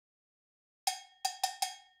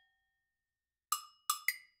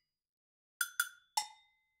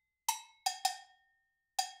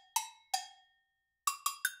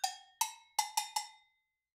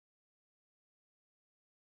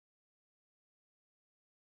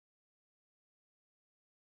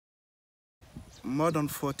more than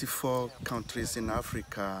 44 countries in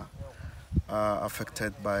Africa are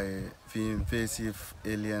affected by the invasive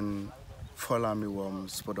alien fall armyworm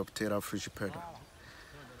Spodoptera frugipeda.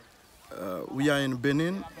 We are in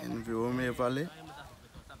Benin, in the Ome Valley,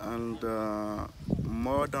 and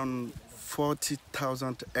more than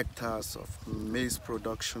 40,000 hectares of maize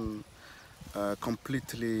production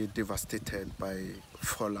completely devastated by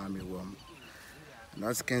fall armyworm. And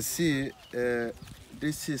as you can see,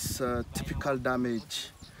 this is typical damage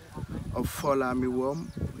of fall armyworm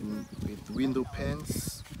with window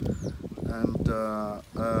panes and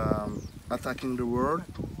attacking the world.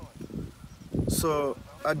 So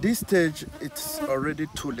at this stage, it's already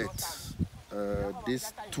too late.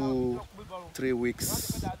 These 2-3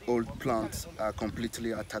 weeks old plants are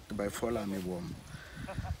completely attacked by fall armyworm.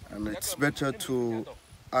 And it's better to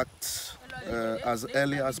act as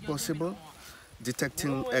early as possible,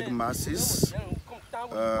 detecting egg masses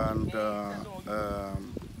and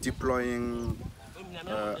deploying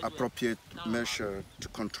appropriate measure to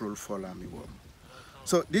control fall armyworm.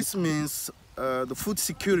 So this means the food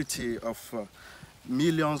security of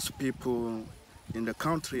millions of people in the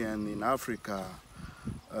country and in Africa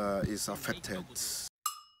is affected.